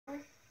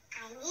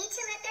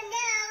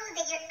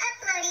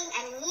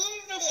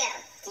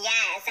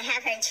Yes, I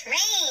have her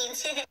trained.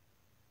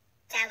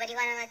 Dad, what do you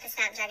want to let the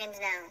Snapdragons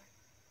know?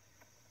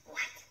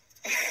 What?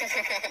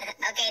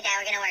 Okay, Dad,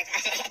 we're gonna work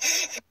on it.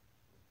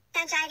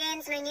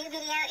 Snapdragons, my new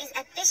video is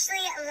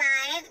officially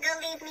live. Go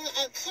leave me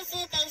a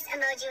kissy face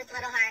emoji with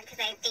a little heart because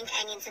I think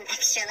I need some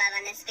extra love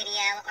on this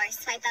video. Or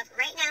swipe up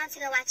right now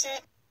to go watch it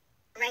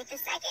right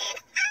this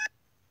second.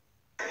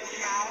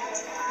 How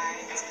do I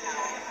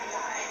tell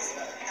guys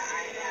that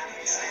I am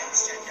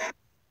transgender?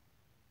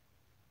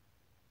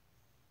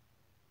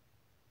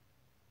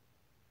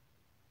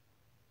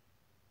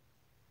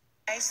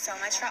 Thanks so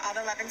much for all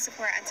the love and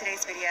support on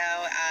today's video.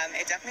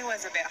 It definitely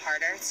was a bit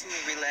harder to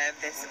relive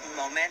this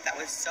moment that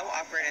was so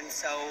awkward and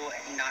so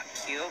not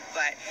cute,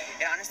 but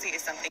it honestly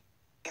is something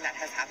that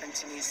has happened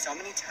to me so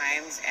many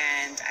times,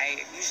 and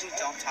I usually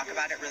don't talk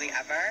about it really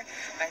ever,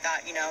 but I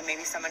thought, you know,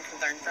 maybe someone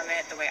could learn from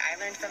it the way I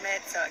learned from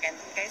it. So again,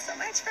 thank you guys so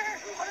much for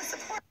all the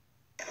support.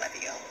 I love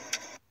you.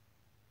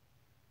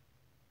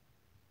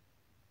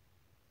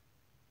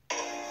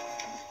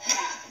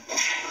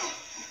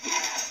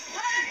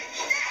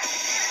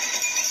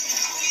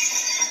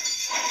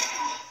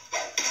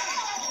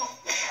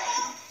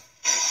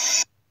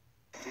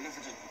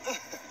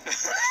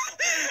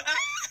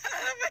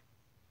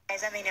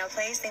 At my nail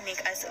place, they make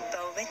us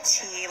boba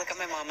tea. Look at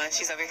my mama.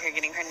 She's over here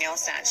getting her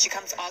nails done. She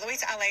comes all the way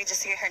to LA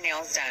just to get her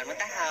nails done. What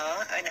the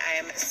hell? And I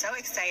am so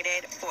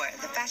excited for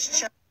the fashion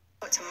show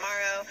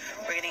tomorrow.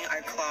 We're getting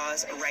our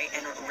claws right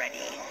and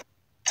ready.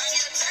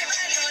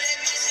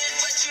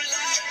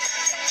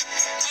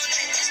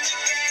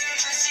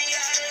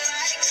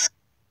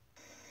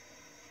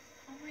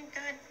 Oh my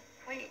god.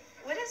 Wait,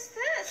 what is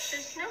this?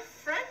 There's no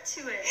front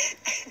to it.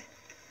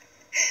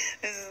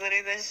 This is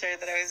literally the shirt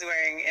that I was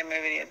wearing in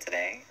my video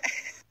today.